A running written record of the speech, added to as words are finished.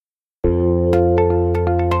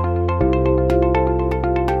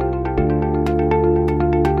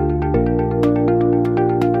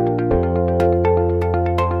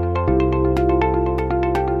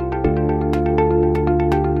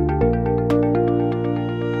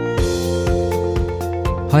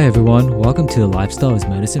Hi everyone, welcome to the Lifestyle is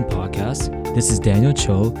Medicine podcast. This is Daniel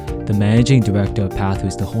Cho, the Managing Director of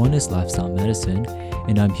Pathways to Wholeness Lifestyle Medicine,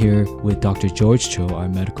 and I'm here with Dr. George Cho, our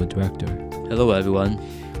Medical Director. Hello everyone.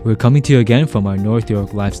 We're coming to you again from our North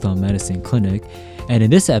York Lifestyle Medicine Clinic, and in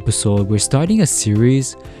this episode, we're starting a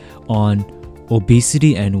series on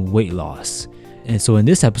obesity and weight loss. And so in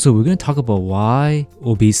this episode, we're going to talk about why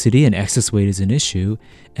obesity and excess weight is an issue,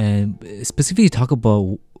 and specifically talk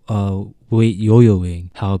about weight yo-yoing,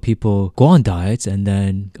 how people go on diets and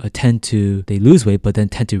then they lose weight but then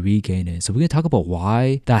tend to regain it. So we're going to talk about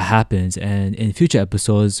why that happens, and in future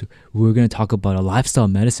episodes we're going to talk about a lifestyle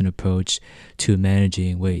medicine approach to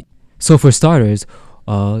managing weight. So for starters,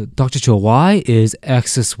 Dr. Cho, why is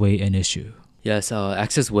excess weight an issue? Yes,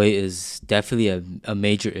 excess weight is definitely a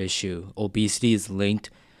major issue. Obesity is linked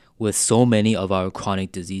with so many of our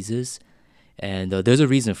chronic diseases, and there's a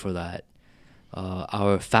reason for that.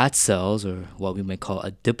 Our fat cells, or what we might call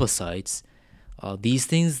adipocytes, these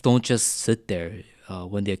things don't just sit there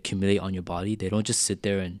when they accumulate on your body. They don't just sit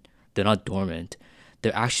there and they're not dormant.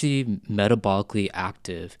 They're actually metabolically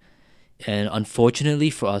active. And unfortunately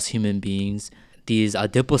for us human beings, these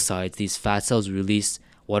adipocytes, these fat cells, release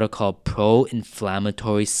what are called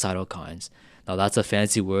pro-inflammatory cytokines. Now that's a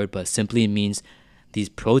fancy word, but simply means these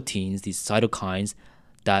proteins, these cytokines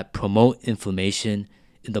that promote inflammation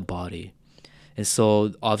in the body. And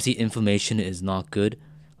so obviously inflammation is not good.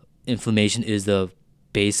 Inflammation is the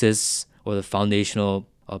basis or the foundational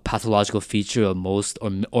pathological feature of most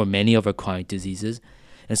or many of our chronic diseases.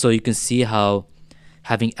 And so you can see how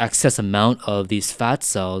having excess amount of these fat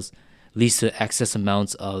cells leads to excess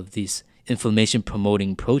amounts of these inflammation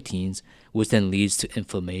promoting proteins, which then leads to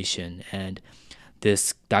inflammation. And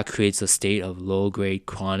that creates a state of low grade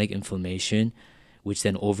chronic inflammation, which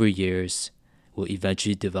then over years will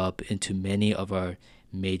eventually develop into many of our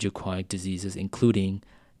major chronic diseases, including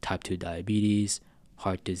type 2 diabetes,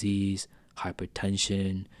 heart disease,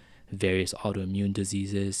 hypertension, various autoimmune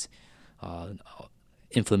diseases.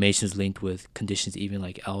 Inflammation is linked with conditions even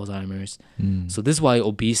like Alzheimer's. So this is why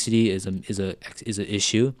obesity is an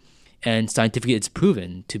issue, and scientifically it's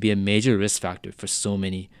proven to be a major risk factor for so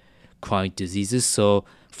many chronic diseases. So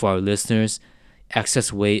for our listeners,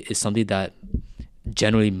 excess weight is something that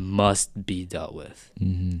generally must be dealt with.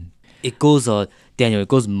 It goes, Daniel, it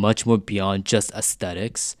goes much more beyond just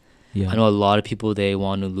aesthetics. Yeah. I know a lot of people, they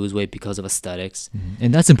want to lose weight because of aesthetics.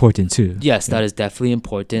 And that's important too. Yes, that is definitely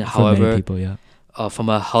important. For However, many people, yeah. From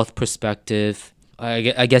a health perspective,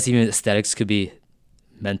 I guess even aesthetics could be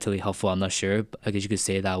mentally helpful. I'm not sure. I guess you could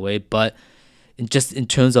say it that way. But in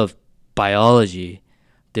terms of biology,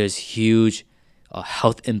 there's huge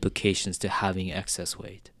health implications to having excess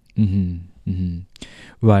weight.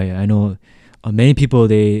 Right. I know many people,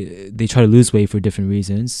 they try to lose weight for different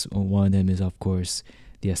reasons. One of them is, of course,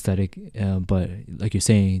 the aesthetic, but like you're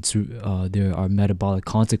saying, there are metabolic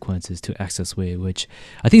consequences to excess weight, which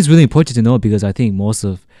I think is really important to know, because I think most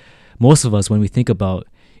of us, when we think about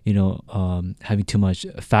having too much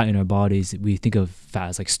fat in our bodies, we think of fat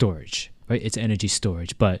as like storage, right? It's energy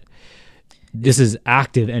storage, but this is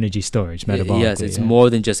active energy storage metabolically. Yes, it's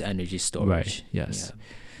more than just energy storage. Right. Yes. Yeah.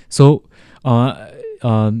 So,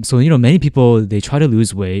 many people, they try to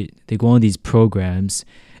lose weight. They go on these programs,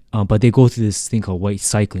 but they go through this thing called weight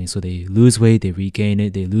cycling. So they lose weight, they regain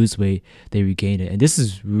it, they lose weight, they regain it. And this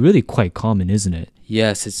is really quite common, isn't it?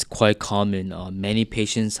 Yes, it's quite common. Many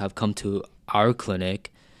patients have come to our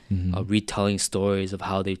clinic retelling stories of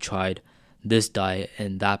how they tried this diet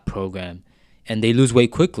and that program, and they lose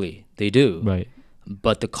weight quickly. They do. Right.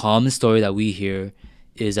 But the common story that we hear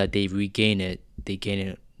is that they gain it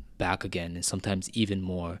back again, and sometimes even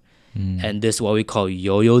more. And this, what we call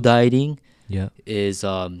yo-yo dieting, is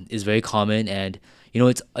very common. And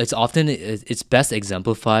it's often it's best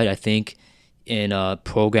exemplified, I think, in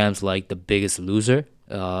programs like The Biggest Loser.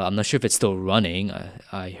 I'm not sure if it's still running.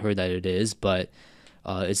 I heard that it is, but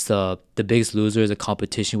it's the Biggest Loser is a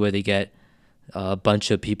competition where they get a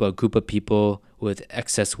group of people with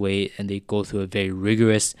excess weight, and they go through a very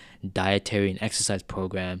rigorous dietary and exercise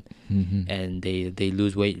program, and they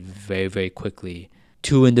lose weight very, very quickly.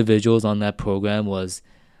 2 individuals on that program was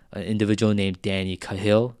an individual named Danny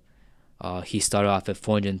Cahill. He started off at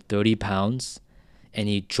 430 pounds, and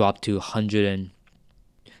he dropped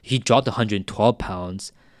 112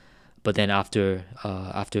 pounds, but then after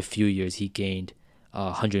a few years, he gained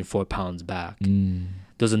 104 pounds back.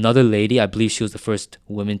 There's another lady, I believe she was the first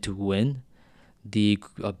woman to win the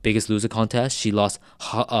Biggest Loser contest. She lost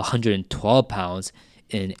 112 pounds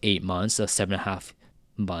in 8 months, 7.5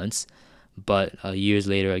 months. But years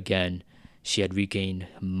later, again, she had regained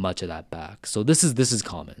much of that back. So this is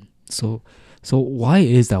common. So why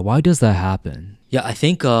is that? Why does that happen? Yeah, I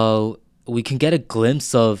think we can get a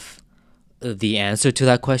glimpse of the answer to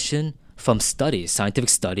that question from studies. Scientific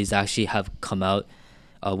studies actually have come out,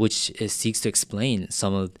 which seeks to explain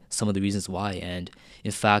some of the reasons why. And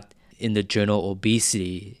in fact, in the journal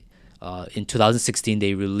Obesity, in 2016,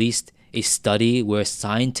 they released a study where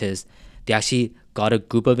scientists they actually got a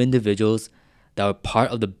group of individuals that were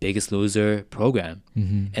part of the Biggest Loser program,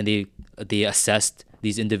 and they assessed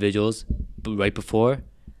these individuals right before,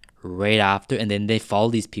 right after, and then they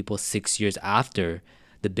followed these people 6 years after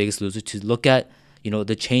the Biggest Loser to look at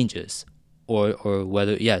the changes or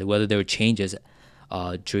whether there were changes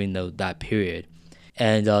during that period.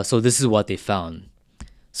 And so this is what they found.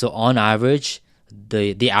 So on average,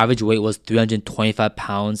 the average weight was 325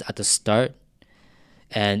 pounds at the start,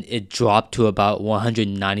 and it dropped to about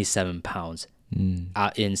 197 pounds in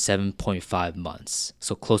 7.5 months.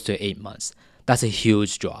 So close to 8 months. That's a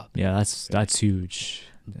huge drop. Yeah, that's huge.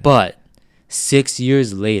 But 6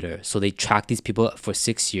 years later, so they tracked these people for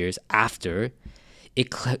 6 years after,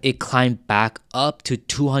 it climbed back up to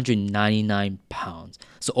 299 pounds.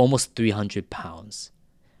 So almost 300 pounds,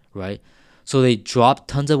 right? So they dropped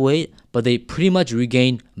tons of weight, but they pretty much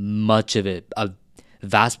regained much of it, a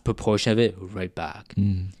vast proportion of it right back.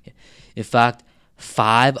 In fact,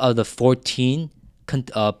 5 of the 14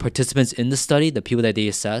 participants in the study, the people that they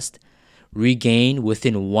assessed, regained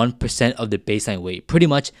within 1% of the baseline weight. Pretty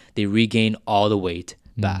much, they regained all the weight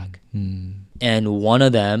back. And one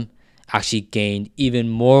of them actually gained even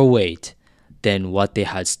more weight than what they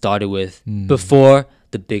had started with before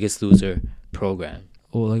the Biggest Loser program.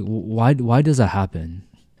 Well, like why does that happen?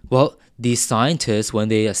 Well, these scientists, when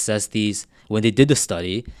they did the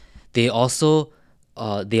study, they also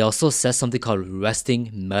assessed something called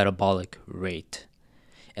resting metabolic rate,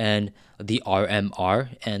 and the RMR.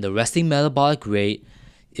 And the resting metabolic rate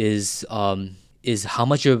is how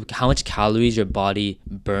much calories your body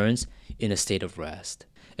burns in a state of rest.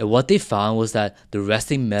 And what they found was that the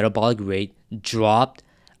resting metabolic rate dropped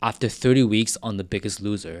after 30 weeks on the Biggest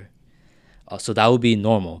Loser. So that would be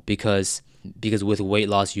normal because with weight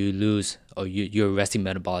loss you lose or your resting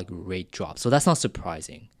metabolic rate drops. So that's not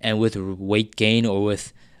surprising. And with weight gain or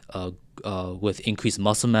with increased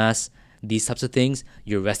muscle mass, these types of things,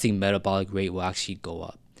 your resting metabolic rate will actually go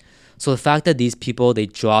up. So the fact that these people they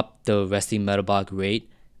dropped the resting metabolic rate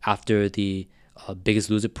after the Biggest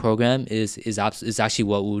Loser program is actually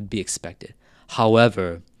what would be expected.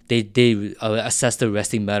 However, they assessed the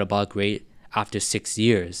resting metabolic rate after 6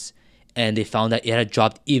 years, and they found that it had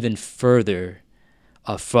dropped even further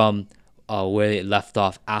from where it left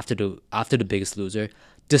off after the Biggest Loser,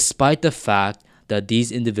 despite the fact that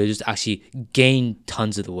these individuals actually gained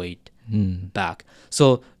tons of the weight back.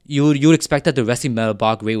 So you would expect that the resting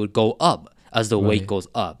metabolic rate would go up as the weight goes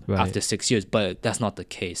up after 6 years, but that's not the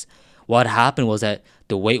case. What happened was that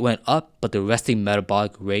the weight went up, but the resting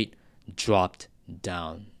metabolic rate dropped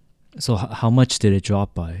down. So how much did it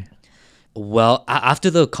drop by? Well, after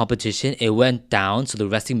the competition, it went down. So the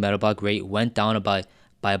resting metabolic rate went down by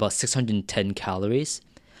about 610 calories.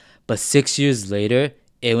 But 6 years later,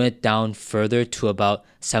 it went down further to about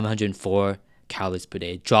 704 calories per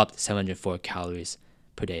day. It dropped 704 calories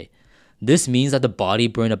per day. This means that the body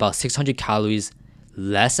burned about 600 calories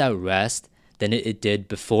less at rest than it did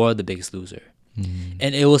before the Biggest Loser.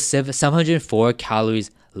 And it was 704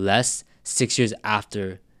 calories less 6 years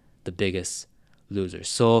after the Biggest Loser.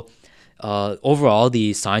 So overall,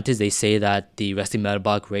 the scientists, they say that the resting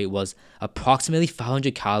metabolic rate was approximately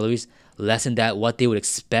 500 calories less than what they would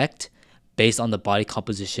expect based on the body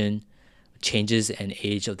composition, changes, and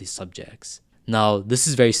age of the subjects. Now, this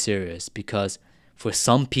is very serious because for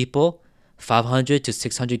some people, 500 to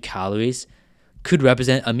 600 calories could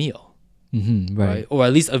represent a meal. Right? Or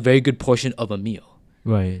at least a very good portion of a meal.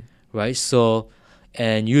 Right? So,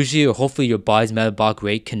 and usually or hopefully your body's metabolic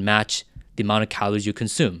rate can match the amount of calories you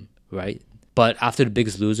consume, right? But after the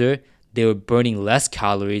Biggest Loser, they were burning less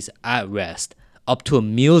calories at rest, up to a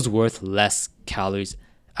meal's worth less calories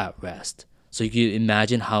at rest. So you can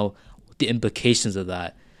imagine how the implications of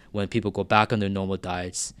that when people go back on their normal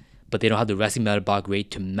diets, but they don't have the resting metabolic rate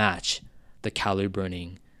to match the calorie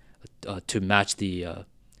burning, to match the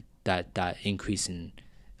that increase in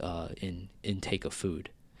intake of food.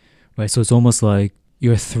 Right, so it's almost like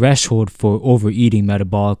your threshold for overeating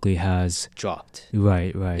metabolically has dropped.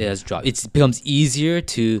 Right. It has dropped. It becomes easier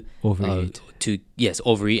to overeat.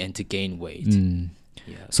 Overeat and to gain weight.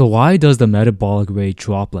 Yeah. So why does the metabolic rate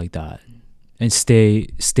drop like that and stay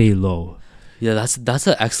low? Yeah, that's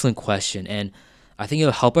an excellent question, and I think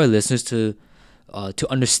it'll help our listeners to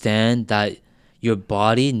to understand that your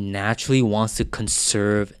body naturally wants to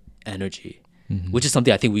conserve energy, which is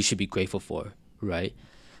something I think we should be grateful for, right?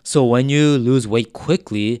 So when you lose weight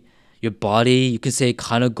quickly, your body, you can say,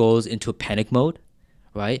 kind of goes into a panic mode,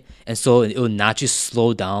 right? And so it will naturally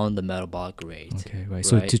slow down the metabolic rate. Okay, right.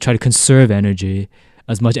 So to try to conserve energy,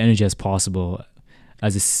 as much energy as possible,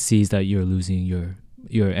 as it sees that you're losing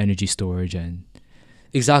your energy storage and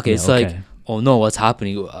Exactly. yeah, It's like, okay. oh no, what's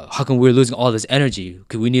happening? How come we're losing all this energy?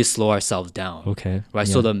 Because we need to slow ourselves down, Okay. right?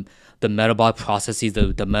 Yeah. So the metabolic processes,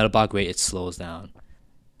 the metabolic rate, it slows down.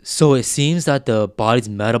 So it seems that the body's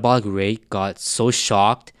metabolic rate got so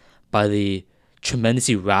shocked by the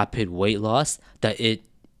tremendously rapid weight loss that it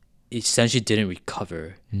essentially didn't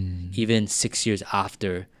recover even 6 years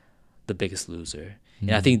after the Biggest Loser.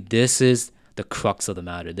 And I think this is the crux of the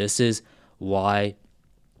matter. This is why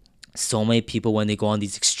so many people, when they go on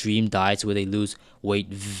these extreme diets where they lose weight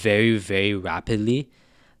very, very rapidly,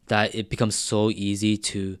 that it becomes so easy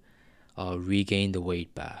to regain the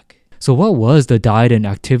weight back. So what was the diet and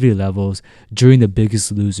activity levels during the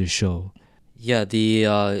Biggest Loser show? Yeah,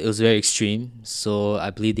 it was very extreme. So I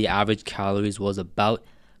believe the average calories was about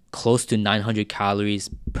close to 900 calories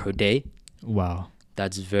per day. Wow.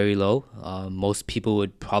 That's very low. Most people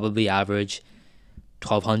would probably average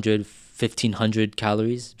 1,200, 1,500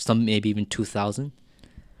 calories, some maybe even 2,000,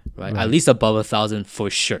 right? Right. At least above 1,000 for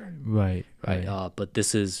sure, Right. right? Right. But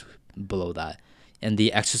this is below that. And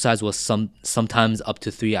the exercise was sometimes up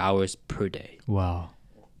to 3 hours per day. Wow.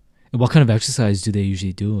 And what kind of exercise do they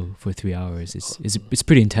usually do for 3 hours? It's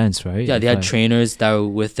pretty intense, right? Yeah, they If had trainers that were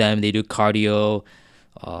with them. They do cardio,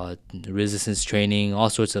 resistance training, all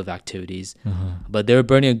sorts of activities. But they were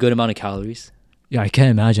burning a good amount of calories. Yeah, I can't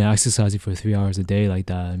imagine exercising for 3 hours a day like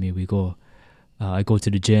that. I mean, I go to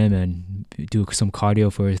the gym and do some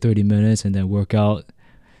cardio for 30 minutes and then work out,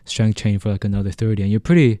 strength training for like another 30, and you're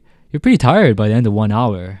pretty tired by the end of 1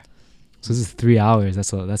 hour. So this is 3 hours.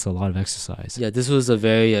 That's a lot of exercise. Yeah, this was a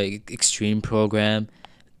very extreme program.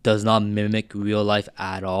 Does not mimic real life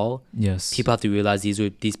at all. Yes. People have to realize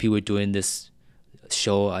these people were doing this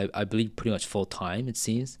show, I believe, pretty much full time, it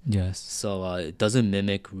seems. Yes. So it doesn't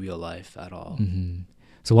mimic real life at all.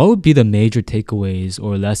 So what would be the major takeaways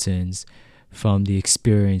or lessons from the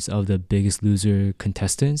experience of the Biggest Loser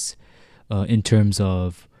contestants in terms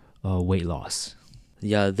of weight loss?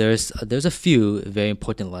 Yeah, there's a few very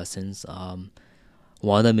important lessons.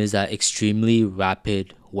 One of them is that extremely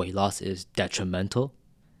rapid weight loss is detrimental,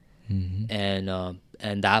 and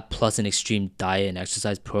that plus an extreme diet and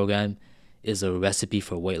exercise program is a recipe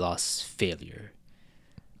for weight loss failure.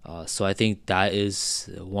 So I think that is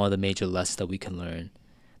one of the major lessons that we can learn.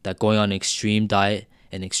 That going on an extreme diet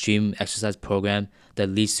and extreme exercise program that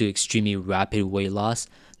leads to extremely rapid weight loss,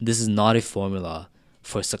 this is not a formula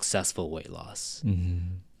for successful weight loss.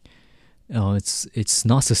 It's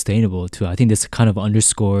not sustainable too. I think this kind of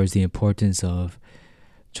underscores the importance of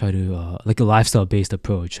try to like a lifestyle based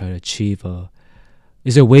approach. Try to achieve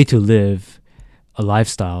is there a way to live a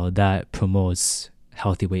lifestyle that promotes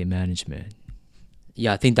healthy weight management?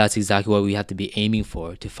 Yeah, I think that's exactly what we have to be aiming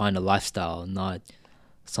for, to find a lifestyle, not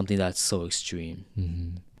something that's so extreme.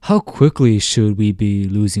 How quickly should we be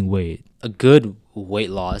losing weight? A good weight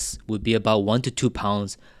loss would be about 1 to 2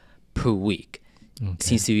 pounds per week. It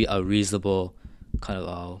seems to be a reasonable kind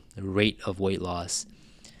of rate of weight loss.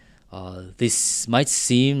 This might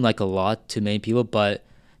seem like a lot to many people, but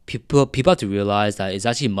people have to realize that it's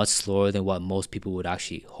actually much slower than what most people would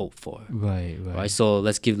actually hope for. Right. So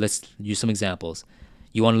let's use some examples.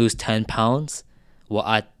 You want to lose 10 pounds? Well,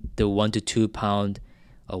 at the 1 to 2 pound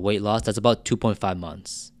weight loss, that's about 2.5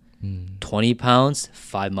 months. 20 pounds,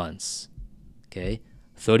 5 months. Okay,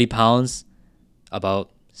 30 pounds,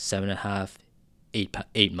 about 7.5,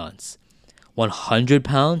 8 months. 100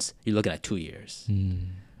 pounds, you're looking at 2 years.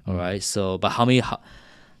 All right. So, but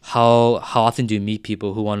how often do you meet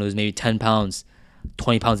people who want to lose maybe 10 pounds,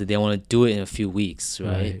 20 pounds, and they want to do it in a few weeks,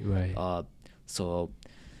 right? Right. So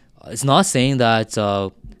it's not saying that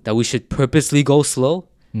that we should purposely go slow,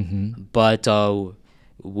 but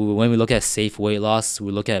when we look at safe weight loss,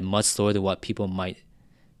 we look at it much slower than what people might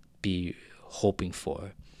be hoping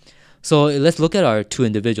for. So let's look at our two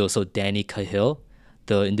individuals. So Danny Cahill,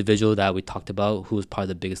 the individual that we talked about, who was part of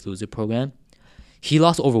the Biggest Loser program, he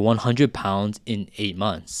lost over 100 pounds in 8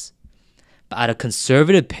 months. But at a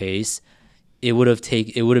conservative pace, it would have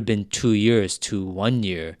been 2 years to 1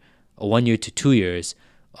 year, or 1 year to 2 years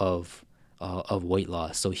of weight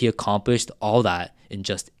loss. So he accomplished all that in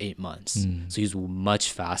just 8 months. So he's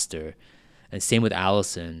much faster. And same with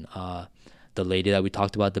Allison, the lady that we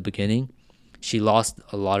talked about at the beginning. She lost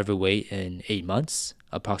a lot of her weight in 8 months,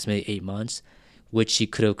 approximately 8 months, which she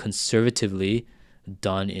could have conservatively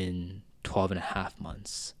done in 12 and a half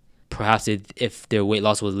months. Perhaps if their weight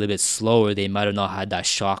loss was a little bit slower, they might have not had that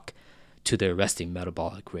shock to their resting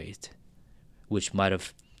metabolic rate, which might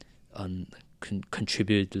have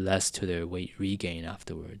contributed less to their weight regain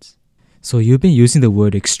afterwards. So you've been using the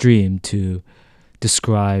word extreme to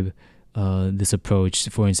describe this approach,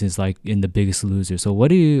 for instance, like in The Biggest Loser. So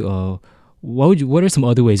what are some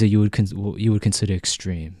other ways that you would consider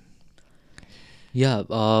extreme? Yeah.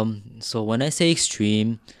 So when I say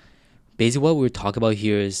extreme, basically what we're talking about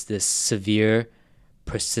here is this severe,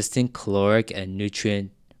 persistent caloric and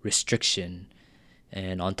nutrient restriction,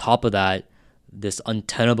 and on top of that, this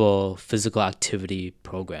untenable physical activity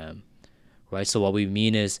program, right? So what we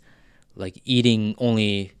mean is like eating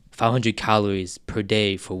only 500 calories per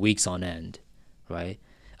day for weeks on end, right?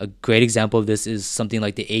 A great example of this is something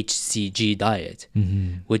like the HCG diet,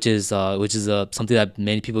 which is something that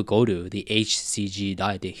many people go to, the HCG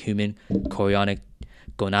diet, the human chorionic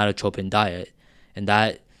gonadotropin diet, and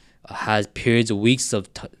that has periods of weeks of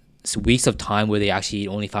time where they actually eat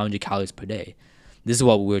only 500 calories per day. This is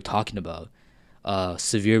what we're talking about.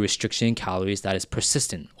 Severe restriction in calories that is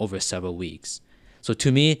persistent over several weeks. So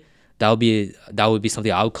to me, that would be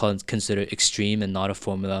something I would consider extreme and not a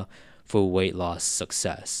formula for weight loss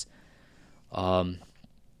success.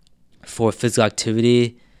 For physical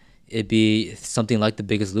activity, it'd be something like The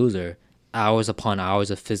Biggest Loser, hours upon hours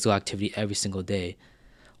of physical activity every single day.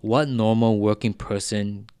 What normal working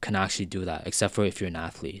person can actually do that, except for if you're an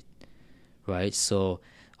athlete, right? So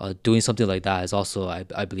doing something like that is also,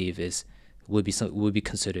 I believe, would be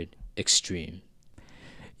considered extreme.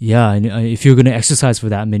 Yeah, and if you're going to exercise for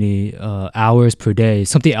that many hours per day,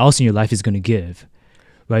 something else in your life is going to give,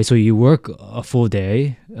 right? So you work a full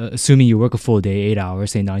day, assuming you work a full day, 8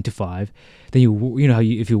 hours, say 9 to 5. Then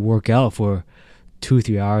if you work out for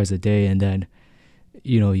 2-3 hours a day, and then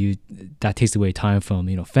that takes away time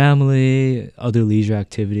from family, other leisure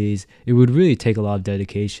activities. It would really take a lot of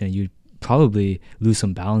dedication. You'd probably lose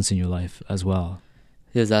some balance in your life as well.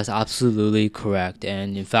 Yes, that's absolutely correct.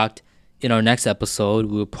 And in fact, in our next episode,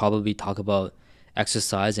 we'll probably talk about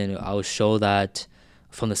exercise, and I will show that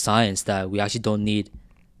from the science that we actually don't need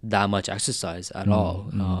that much exercise at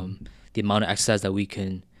all. The amount of exercise that we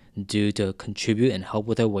can do to contribute and help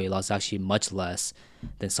with our weight loss is actually much less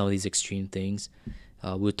than some of these extreme things.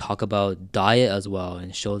 We'll talk about diet as well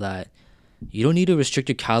and show that you don't need to restrict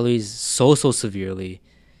your calories so severely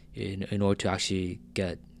in order to actually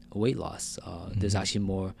get weight loss. There's actually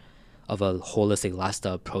more of a holistic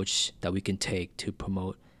lifestyle approach that we can take to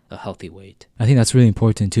promote a healthy weight. I think that's really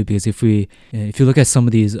important too, because if you look at some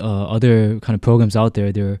of these other kind of programs out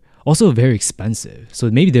there, they're also very expensive.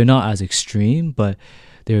 So maybe they're not as extreme, but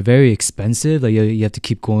they're very expensive. Like you have to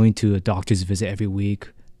keep going to a doctor's visit every week.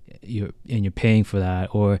 You're paying for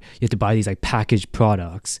that, or you have to buy these like packaged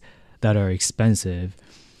products that are expensive.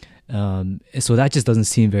 So that just doesn't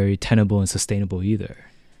seem very tenable and sustainable either.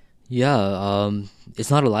 Yeah, it's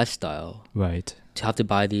not a lifestyle. Right. To have to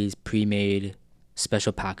buy these pre-made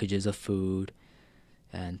special packages of food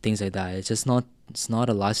and things like that, it's not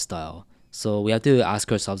a lifestyle. So we have to ask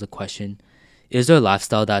ourselves a question: is there a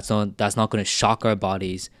lifestyle that's not going to shock our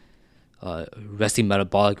body's resting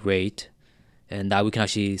metabolic rate, and that we can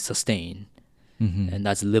actually sustain, and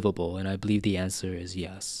that's livable? And I believe the answer is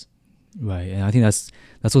yes. Right, and I think that's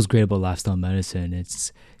what's great about lifestyle medicine.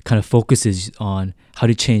 It's kind of focuses on how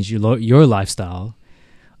to change your lifestyle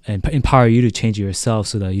and empower you to change it yourself,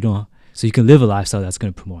 so you can live a lifestyle that's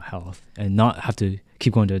going to promote health and not have to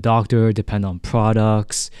keep going to a doctor, depend on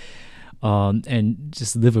products, and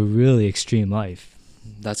just live a really extreme life.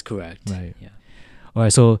 That's correct. Right. Yeah. All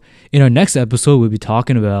right. So in our next episode, we'll be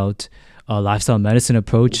talking about a lifestyle medicine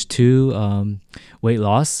approach to weight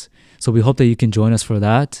loss. So we hope that you can join us for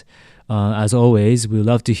that. As always, we would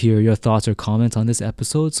love to hear your thoughts or comments on this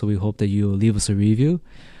episode. So we hope that you will leave us a review.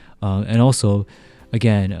 And also,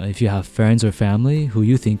 again, if you have friends or family who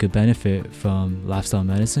you think could benefit from lifestyle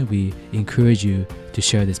medicine, we encourage you to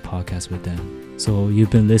share this podcast with them. So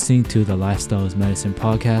you've been listening to the Lifestyle is Medicine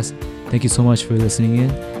podcast. Thank you so much for listening in.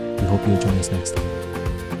 We hope you'll join us next time.